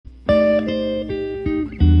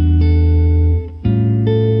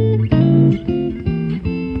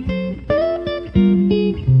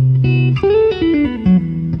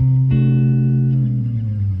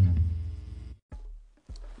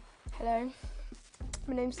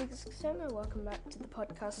my name's Lucas Kasema. Welcome back to the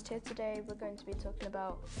podcast here. Today we're going to be talking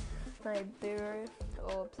about Nibiru,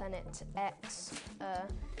 or Planet X.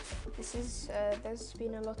 There's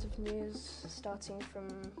been a lot of news starting from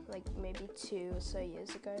maybe 2 or so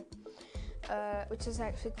years ago, which is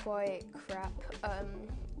actually quite crap.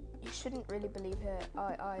 You shouldn't really believe it.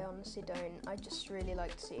 I honestly don't. I just really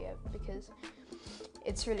like to see it because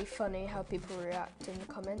it's really funny how people react in the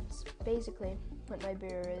comments. Basically, what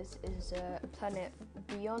Nibiru is a planet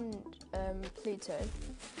beyond Pluto,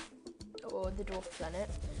 or the dwarf planet,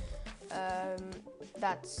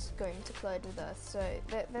 that's going to collide with Earth. So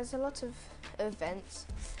there's a lot of events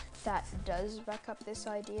that does back up this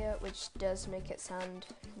idea, which does make it sound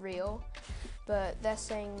real. But they're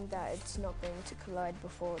saying that it's not going to collide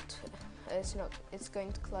before. It's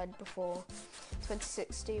going to collide before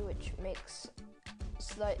 2060, which makes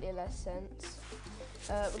slightly less sense.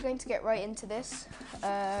 We're going to get right into this.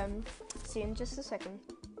 See you in just a second.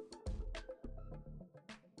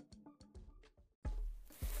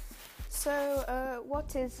 So,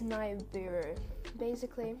 what is Nibiru?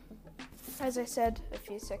 Basically, as I said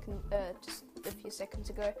just a few seconds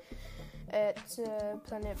ago, it's a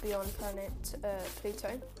planet beyond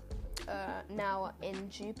Pluto. Now in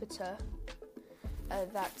Jupiter,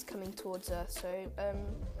 that's coming towards Earth. So,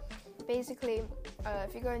 basically,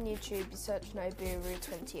 if you go on YouTube, you search Nibiru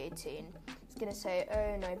 2018. It's gonna say,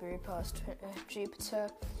 "Oh, Nibiru passed Jupiter,"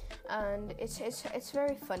 and it's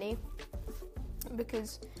very funny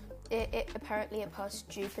because it apparently passed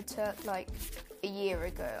Jupiter like a year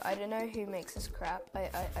ago. I don't know who makes this crap.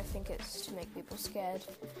 I think it's to make people scared,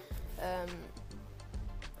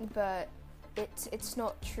 but it's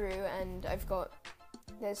not true. And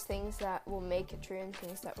there's things that will make it true and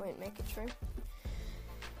things that won't make it true.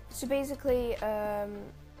 So basically, I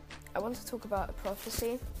want to talk about a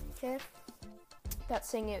prophecy here that's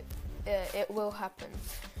saying it will happen.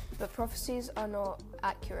 But prophecies are not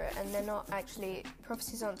accurate, and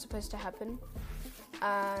prophecies aren't supposed to happen.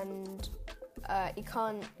 And you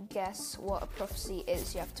can't guess what a prophecy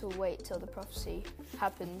is. You have to wait till the prophecy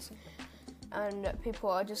happens. And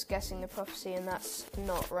people are just guessing the prophecy, and that's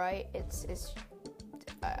not right.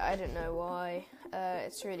 I don't know why.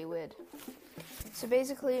 It's really weird. So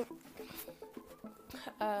basically,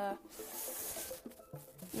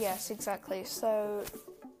 yes, exactly. So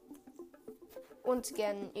once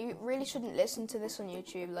again, you really shouldn't listen to this on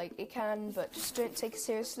YouTube. You can, but just don't take it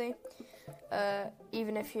seriously.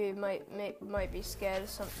 Even if you might be scared of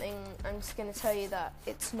something, I'm just going to tell you that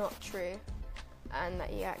it's not true, and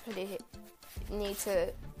that you actually need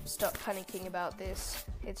to stop panicking about this.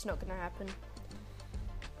 It's not going to happen.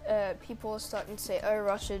 People are starting to say, "Oh,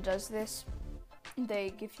 Russia does this." They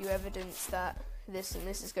give you evidence that this and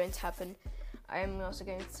this is going to happen. I am also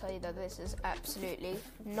going to tell you that this is absolutely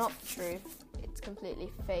not true. It's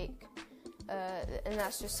completely fake, and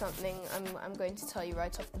that's just something I'm going to tell you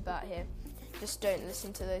right off the bat here. Just don't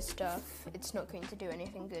listen to those stuff. It's not going to do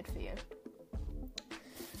anything good for you.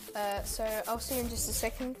 So I'll see you in just a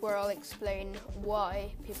second, where I'll explain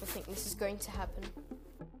why people think this is going to happen.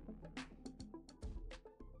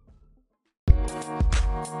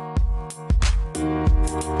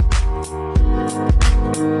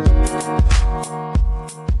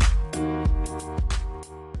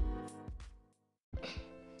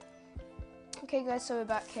 Okay guys, so we're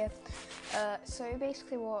back here. So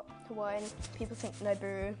basically why people think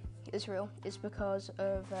Nibiru is real is because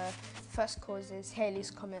of first cause is Halley's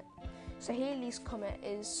Comet. So Halley's Comet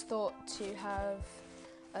is thought to have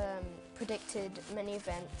predicted many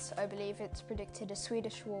events. I believe it's predicted a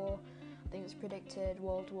Swedish war. I think it's predicted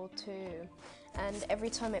World War II. And every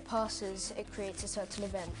time it passes, it creates a certain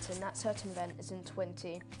event, and that certain event is in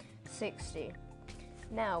 2060.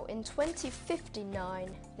 Now, in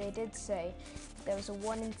 2059, they did say there was a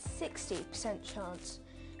 1 in 60% chance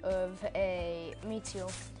of a meteor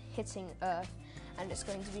hitting Earth, and it's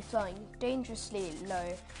going to be flying dangerously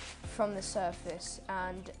low from the surface,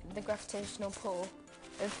 and the gravitational pull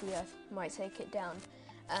of the Earth might take it down.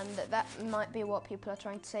 And that might be what people are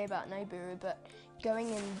trying to say about Nibiru, but going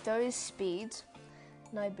in those speeds,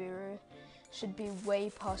 Nibiru should be way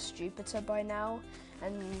past Jupiter by now,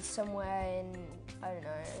 and somewhere in, I don't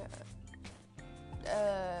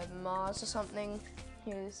know, Mars or something,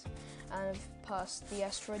 and past the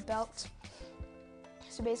asteroid belt.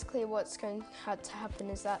 So basically what's going to happen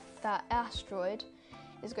is that asteroid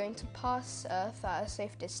is going to pass Earth at a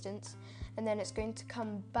safe distance, and then it's going to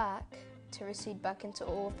come back to recede back into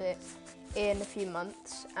orbit in a few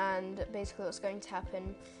months. And basically what's going to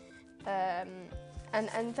happen,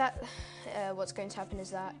 what's going to happen is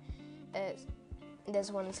that there's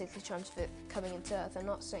a 1 in 60 chance of it coming into Earth. I'm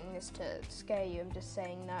not saying this to scare you. I'm just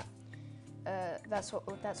saying that that's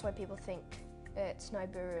why people think it's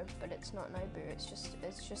Nibiru, but it's not Nibiru. It's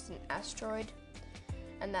just an asteroid,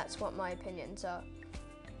 and that's what my opinions are.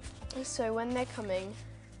 So when they're coming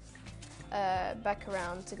back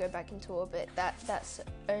around to go back into orbit, that's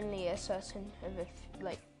only a certain of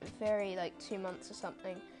very 2 months or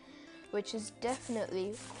something, which is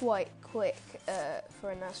definitely quite quick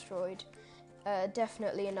for an asteroid.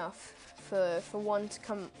 Definitely enough for one to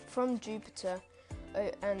come from Jupiter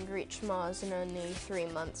and reach Mars in only 3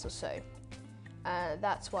 months or so.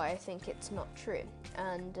 That's why I think it's not true.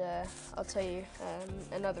 And I'll tell you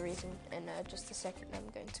another reason in just a second. I'm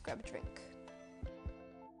going to grab a drink.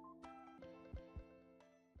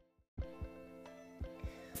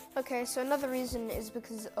 Okay, so another reason is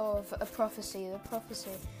because of a prophecy. The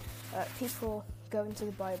prophecy, people go into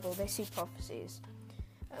the Bible, they see prophecies.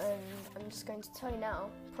 And I'm just going to tell you now,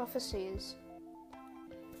 prophecies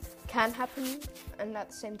can happen and at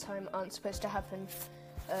the same time aren't supposed to happen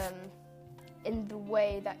in the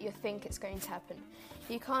way that you think it's going to happen.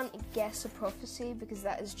 You can't guess a prophecy because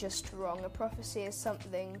that is just wrong. A prophecy is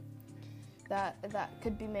something that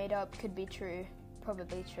could be made up, could be true,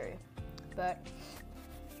 probably true. But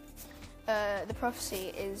the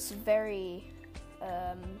prophecy is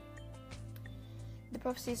the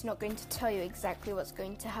prophecy is not going to tell you exactly what's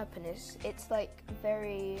going to happen. It's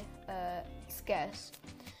very scarce.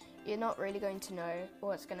 You're not really going to know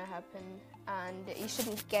what's going to happen, and you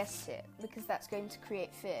shouldn't guess it because that's going to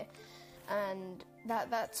create fear. And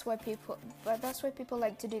that's why people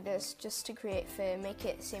like to do this, just to create fear, make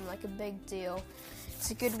it seem like a big deal.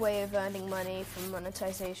 It's a good way of earning money from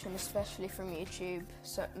monetization, especially from YouTube.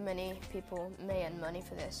 So many people may earn money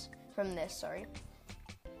from this.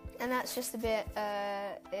 And that's just a bit,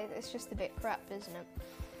 it's just a bit crap, isn't it?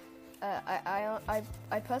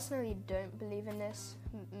 I personally don't believe in this,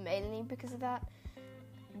 mainly because of that.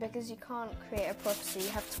 Because you can't create a prophecy, you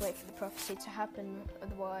have to wait for the prophecy to happen,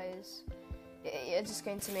 otherwise you're just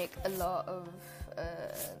going to make a lot of,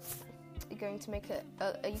 you're going to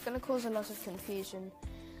cause a lot of confusion,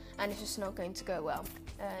 and it's just not going to go well.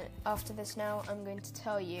 After this now, I'm going to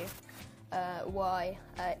tell you why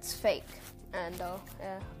it's fake. And I'll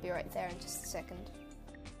be right there in just a second.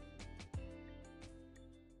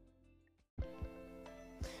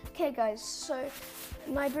 Okay guys, so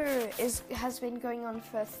Nibiru has been going on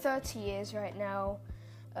for 30 years right now.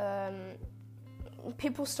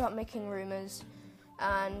 People start making rumours,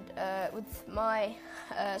 and with my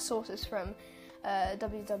sources from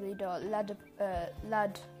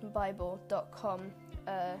www.ladbible.com,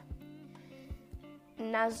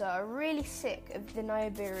 NASA are really sick of the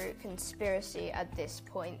Nibiru conspiracy at this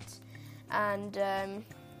point, and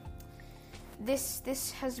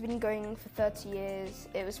this has been going on for 30 years.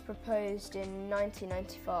 It was proposed in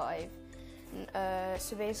 1995.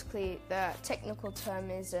 So basically, the technical term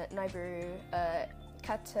is Nibiru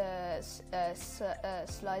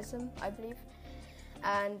cataclysm, I believe,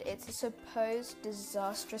 and it's a supposed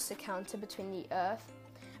disastrous encounter between the Earth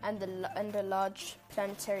and a large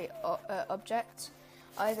planetary object.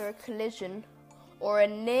 Either a collision or a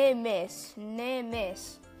near miss,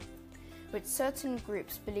 which certain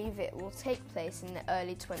groups believe it will take place in the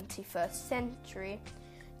early 21st century.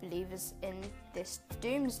 Believers in this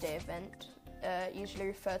doomsday event usually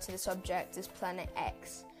refer to this object as Planet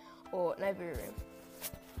X or Nibiru.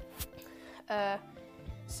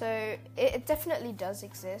 So it definitely does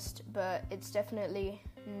exist, but it's definitely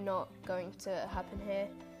not going to happen here.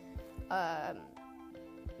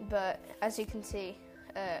 But as you can see,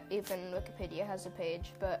 even Wikipedia has a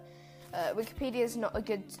page, but Wikipedia is not a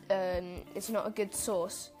good. It's not a good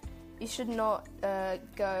source. You should not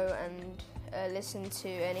go and listen to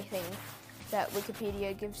anything that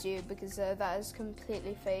Wikipedia gives you, because that is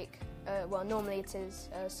completely fake. Well, normally it is.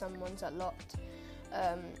 Some ones are locked,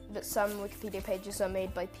 but some Wikipedia pages are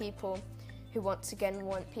made by people who once again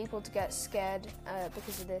want people to get scared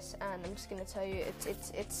because of this. And I'm just going to tell you,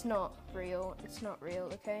 it's not real. It's not real.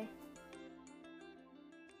 Okay.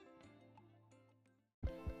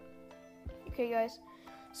 Okay guys,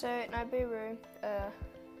 so Nibiru,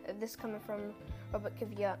 this coming from Robert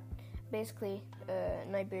Kvyat, basically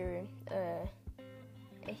Nibiru,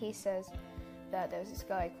 he says that there's this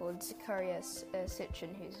guy called Zacharias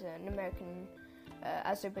Sitchin, who's an American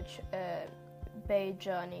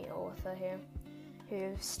Azerbaijani author here,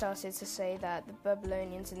 who started to say that the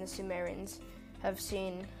Babylonians and the Sumerians have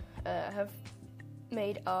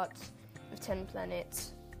made art of 10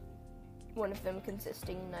 planets, one of them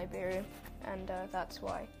consisting Nibiru. And that's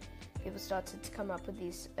why people started to come up with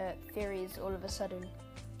these theories all of a sudden.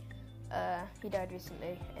 He died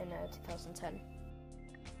recently in 2010.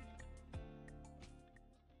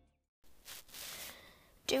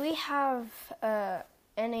 Do we have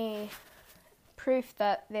any proof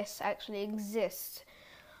that this actually exists?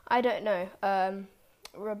 I don't know.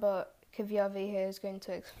 Robert Kivyavi here is going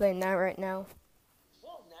to explain that right now.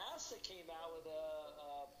 Well, NASA came out with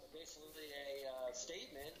basically a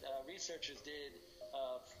statement. Researchers did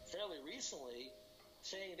fairly recently,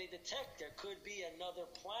 saying they detect there could be another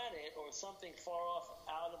planet or something far off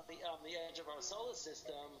out of on the edge of our solar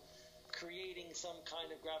system, creating some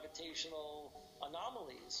kind of gravitational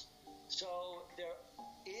anomalies. So there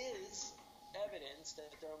is evidence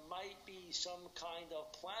that there might be some kind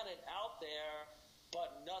of planet out there,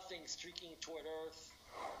 but nothing streaking toward Earth,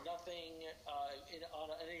 nothing on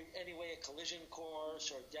any way a collision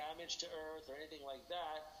course or damage to Earth or anything like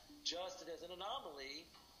that, just as an anomaly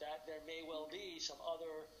that there may well be some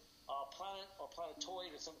other planet or planetoid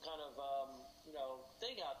or some kind of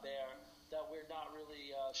thing out there that we're not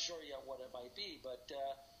really sure yet what it might be. But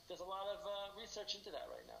there's a lot of research into that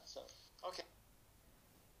right now. So, okay.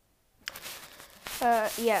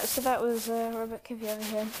 So that was Robert Kivyavi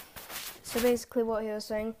here. So basically what he was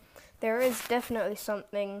saying, there is definitely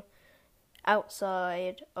something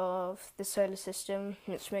outside of the solar system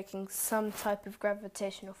that's making some type of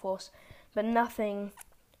gravitational force, but nothing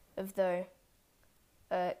of though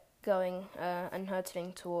going and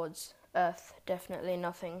hurtling towards Earth. Definitely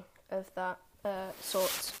nothing of that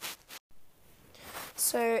sort.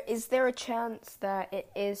 So is there a chance that it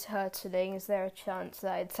is hurtling? Is there a chance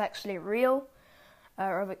that it's actually real?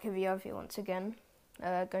 Robert Kivyavi once again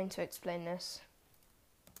going to explain this.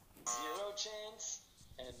 Zero chance,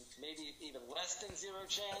 and maybe even less than zero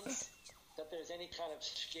chance that there's any kind of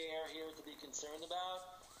scare here to be concerned about.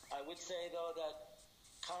 I would say, though, that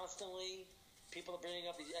constantly people are bringing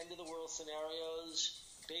up these end-of-the-world scenarios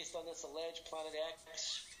based on this alleged Planet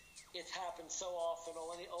X. It's happened so often.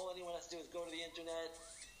 All anyone has to do is go to the internet,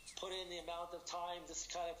 put in the amount of times this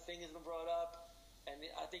kind of thing has been brought up, and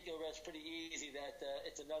I think you'll rest pretty easy that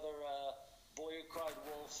it's another Boy Who Cried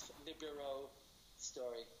Wolf, Nibiru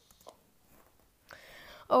story.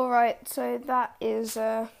 Alright, so that is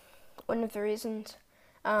one of the reasons,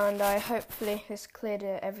 and hopefully this cleared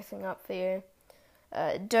everything up for you.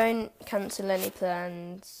 Don't cancel any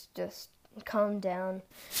plans, just calm down.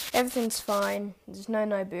 Everything's fine, there's no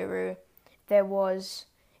Nibiru. There was,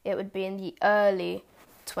 it would be in the early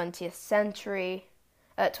 21st,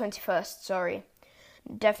 sorry.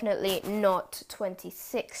 Definitely not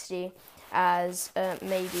 2060, as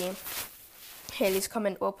maybe Halley's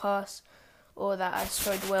Comet will pass, or that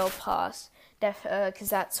asteroid will pass, because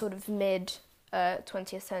that's sort of mid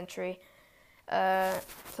 20th century.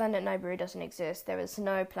 Planet Nibiru doesn't exist. There is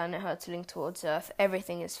no planet hurtling towards Earth.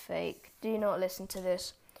 Everything is fake. Do not listen to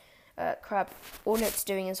this crap. All it's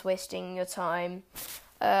doing is wasting your time.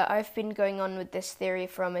 I've been going on with this theory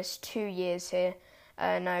for almost 2 years here,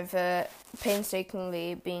 and I've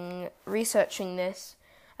painstakingly been researching this.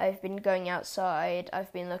 I've been going outside.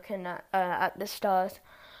 I've been looking at the stars,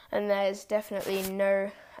 and there's definitely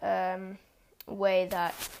no way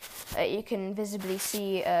that you can visibly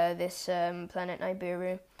see this planet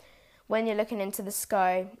Nibiru. When you're looking into the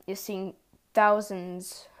sky, you're seeing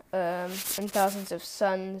thousands and thousands of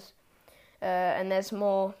suns, and there's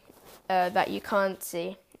more that you can't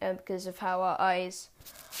see because of how our eyes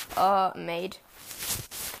are made.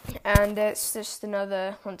 And it's just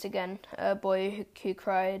another, once again, Boy Who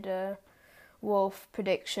Cried Wolf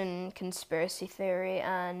prediction conspiracy theory,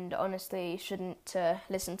 and honestly you shouldn't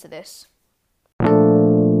listen to this.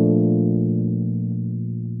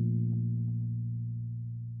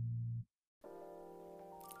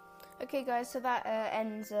 Okay guys, so that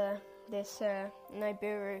ends this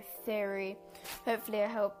Nibiru theory. Hopefully I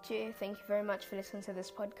helped you. Thank you very much for listening to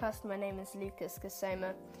this podcast. My name is Lucas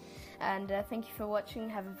Kasema, and thank you for watching.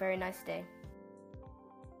 Have a very nice day.